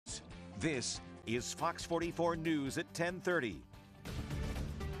This is Fox 44 News at 10:30.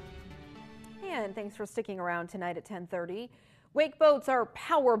 And thanks for sticking around tonight at 10:30. Wake boats are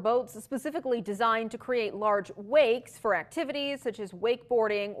power boats specifically designed to create large wakes for activities such as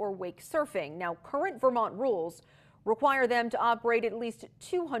wakeboarding or wake surfing. Now, current Vermont rules require them to operate at least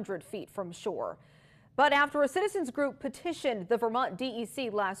 200 feet from shore. But after a citizens group petitioned the Vermont DEC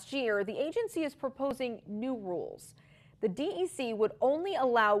last year, the agency is proposing new rules. The DEC would only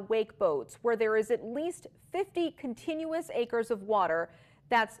allow wake boats where there is at least 50 continuous acres of water.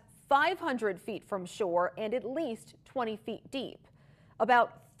 That's 500 feet from shore and at least 20 feet deep.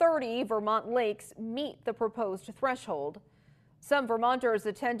 About 30 Vermont lakes meet the proposed threshold. Some Vermonters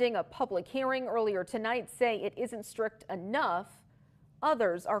attending a public hearing earlier tonight say it isn't strict enough.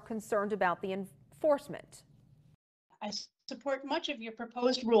 Others are concerned about the enforcement. I support much of your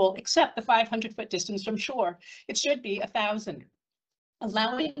proposed rule except the 500-foot distance from shore. It should be 1,000.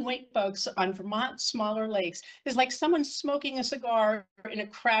 Allowing wake boats on Vermont's smaller lakes is like someone smoking a cigar in a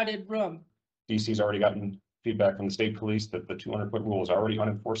crowded room. DC's already gotten feedback from the state police that the 200-foot rule is already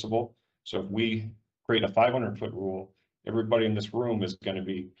unenforceable. So if we create a 500-foot rule, everybody in this room is going to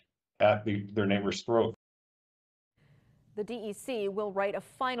be at their neighbor's throat. The DEC will write a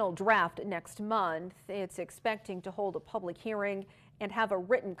final draft next month. It's expecting to hold a public hearing and have a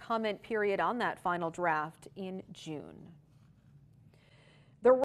written comment period on that final draft in June.